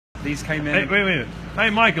These came in. Hey, wait a minute. Hi,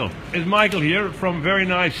 Michael. It's Michael here from a very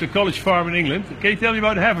nice college farm in England. Can you tell me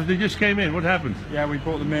about what happened? They just came in. What happened? Yeah, we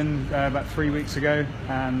brought them in about 3 weeks ago,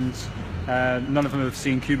 and none of them have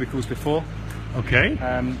seen cubicles before. Okay.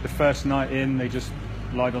 The first night in, they just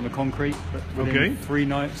lied on the concrete, but within 3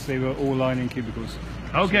 nights, they were all lying in cubicles.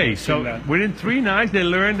 Okay, so within 3 nights they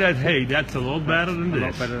learned that, hey, that's a lot better than this. A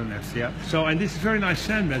lot better than this, yeah. So, and this is very nice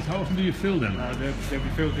sandbeds. How often do you fill them? They'll be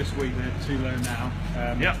filled this week. They're too low now.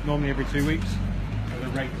 Yeah. Normally every 2 weeks. They're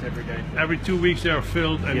raked every day. Every 2 weeks they are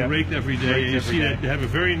filled and raked every day. Raked and you every see day. that they have a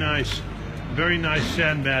very nice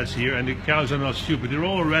sandbeds here, and the cows are not stupid. They're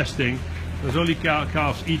all resting. There's only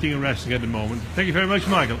calves eating and resting at the moment. Thank you very much,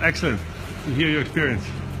 Michael. Excellent to hear your experience.